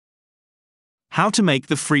How to make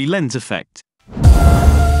the free lens effect.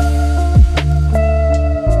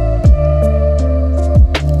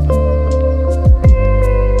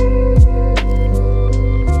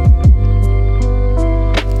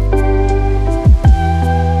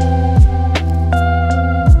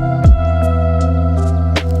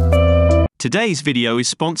 Today's video is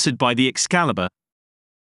sponsored by the Excalibur.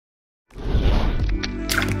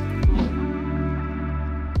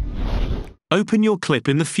 Open your clip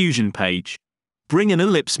in the Fusion page. Bring an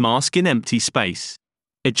ellipse mask in empty space.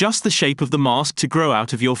 Adjust the shape of the mask to grow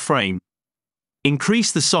out of your frame.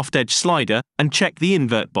 Increase the soft edge slider and check the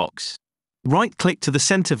invert box. Right-click to the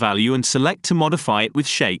center value and select to modify it with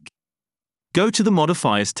shake. Go to the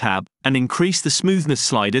Modifiers tab and increase the smoothness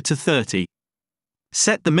slider to 30.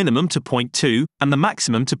 Set the minimum to 0.2 and the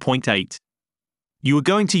maximum to 0.8. You are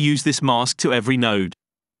going to use this mask to every node.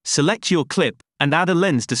 Select your clip and add a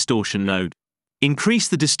lens distortion node. Increase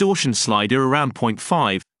the distortion slider around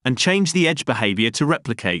 0.5 and change the edge behavior to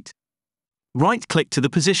replicate. Right-click to the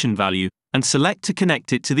position value and select to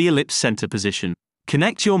connect it to the ellipse center position.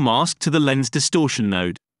 Connect your mask to the lens distortion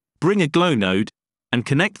node. Bring a glow node and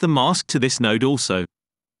connect the mask to this node also.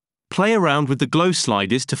 Play around with the glow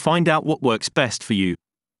sliders to find out what works best for you.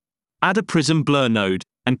 Add a prism blur node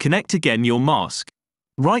and connect again your mask.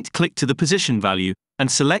 Right-click to the position value and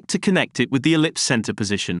select to connect it with the ellipse center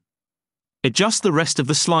position. Adjust the rest of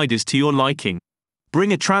the sliders to your liking.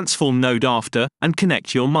 Bring a transform node after and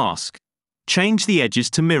connect your mask. Change the edges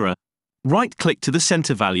to mirror. Right-click to the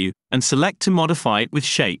center value and select to modify it with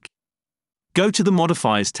shake. Go to the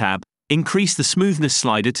Modifiers tab, increase the smoothness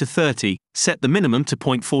slider to 30, set the minimum to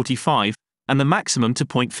 0.45 and the maximum to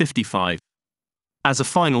 0.55. As a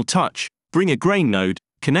final touch, bring a grain node,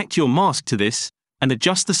 connect your mask to this, and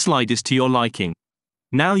adjust the sliders to your liking.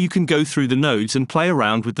 Now you can go through the nodes and play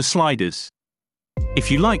around with the sliders.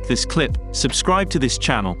 If you like this clip, subscribe to this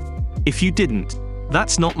channel. If you didn't,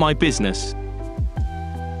 that's not my business.